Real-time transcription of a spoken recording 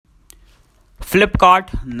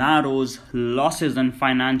Flipkart narrows losses in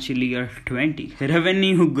financial year 20.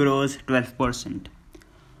 Revenue grows 12%.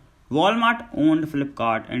 Walmart owned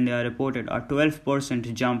Flipkart India reported a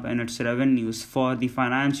 12% jump in its revenues for the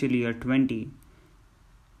financial year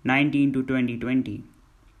 2019 to 2020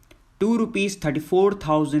 to rupees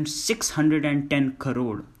 34,610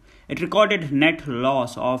 crore. It recorded net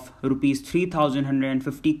loss of rupees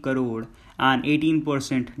 3,150 crore, an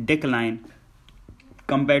 18% decline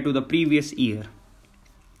compared to the previous year.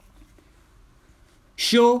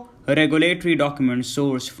 Show regulatory documents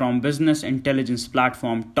sourced from business intelligence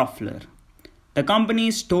platform Toffler. The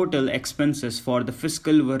company's total expenses for the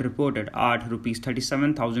fiscal were reported at rupees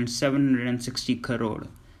 37,760 crore.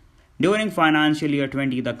 During financial year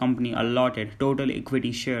 20, the company allotted total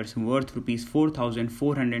equity shares worth rupees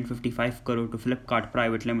 4,455 crore to Flipkart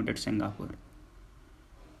Private Limited, Singapore.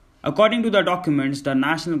 According to the documents, the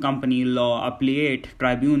National Company Law Appellate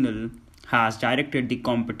Tribunal has directed the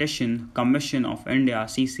Competition Commission of India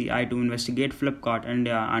 (CCI) to investigate Flipkart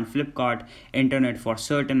India and Flipkart Internet for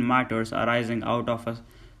certain matters arising out of a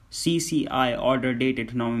CCI order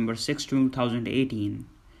dated November 6, 2018.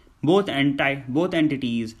 Both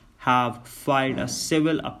entities have filed a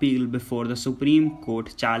civil appeal before the Supreme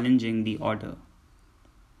Court challenging the order.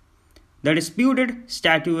 The disputed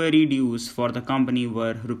statutory dues for the company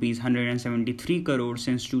were rupees 173 crore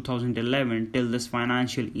since 2011 till this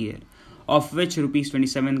financial year, of which rupees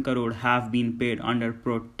 27 crore have been paid under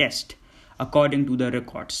protest, according to the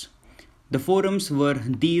records. The forums where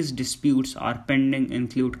these disputes are pending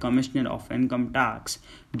include Commissioner of Income Tax,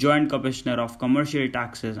 Joint Commissioner of Commercial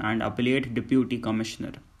Taxes, and Appellate Deputy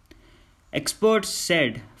Commissioner. Experts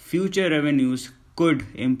said future revenues could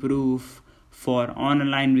improve for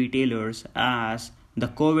online retailers as the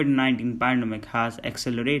COVID-19 pandemic has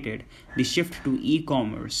accelerated the shift to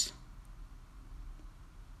e-commerce.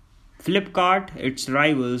 Flipkart, its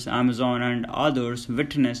rivals Amazon and others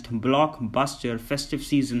witnessed blockbuster festive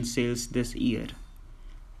season sales this year.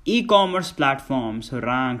 E-commerce platforms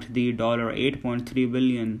ranked the $8.3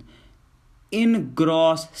 billion in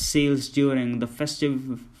gross sales during the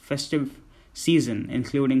festive season,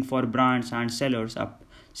 including for brands and sellers, up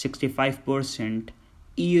 65%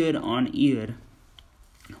 year-on-year,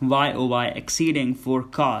 YOY exceeding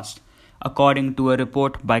forecast, according to a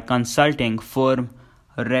report by consulting firm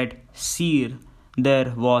Redseer.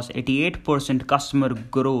 There was 88% customer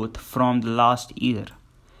growth from the last year,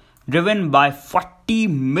 driven by 40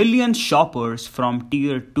 million shoppers from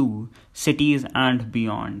Tier 2 cities and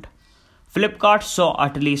beyond. Flipkart saw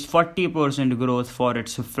at least 40% growth for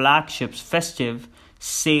its flagship's festive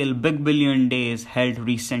sale Big Billion Days held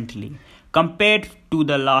recently, compared to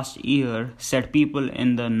the last year, said people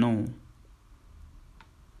in the know.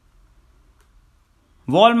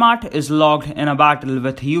 Walmart is locked in a battle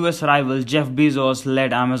with US rival Jeff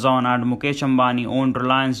Bezos-led Amazon and Mukesh Ambani-owned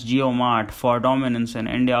Reliance JioMart for dominance in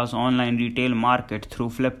India's online retail market through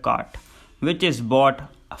Flipkart, which is bought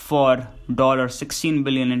for $16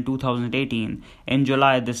 billion in 2018. In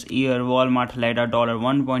July this year, Walmart led a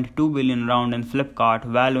 $1.2 billion round in Flipkart,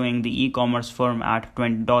 valuing the e-commerce firm at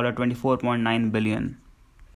 $24.9 billion.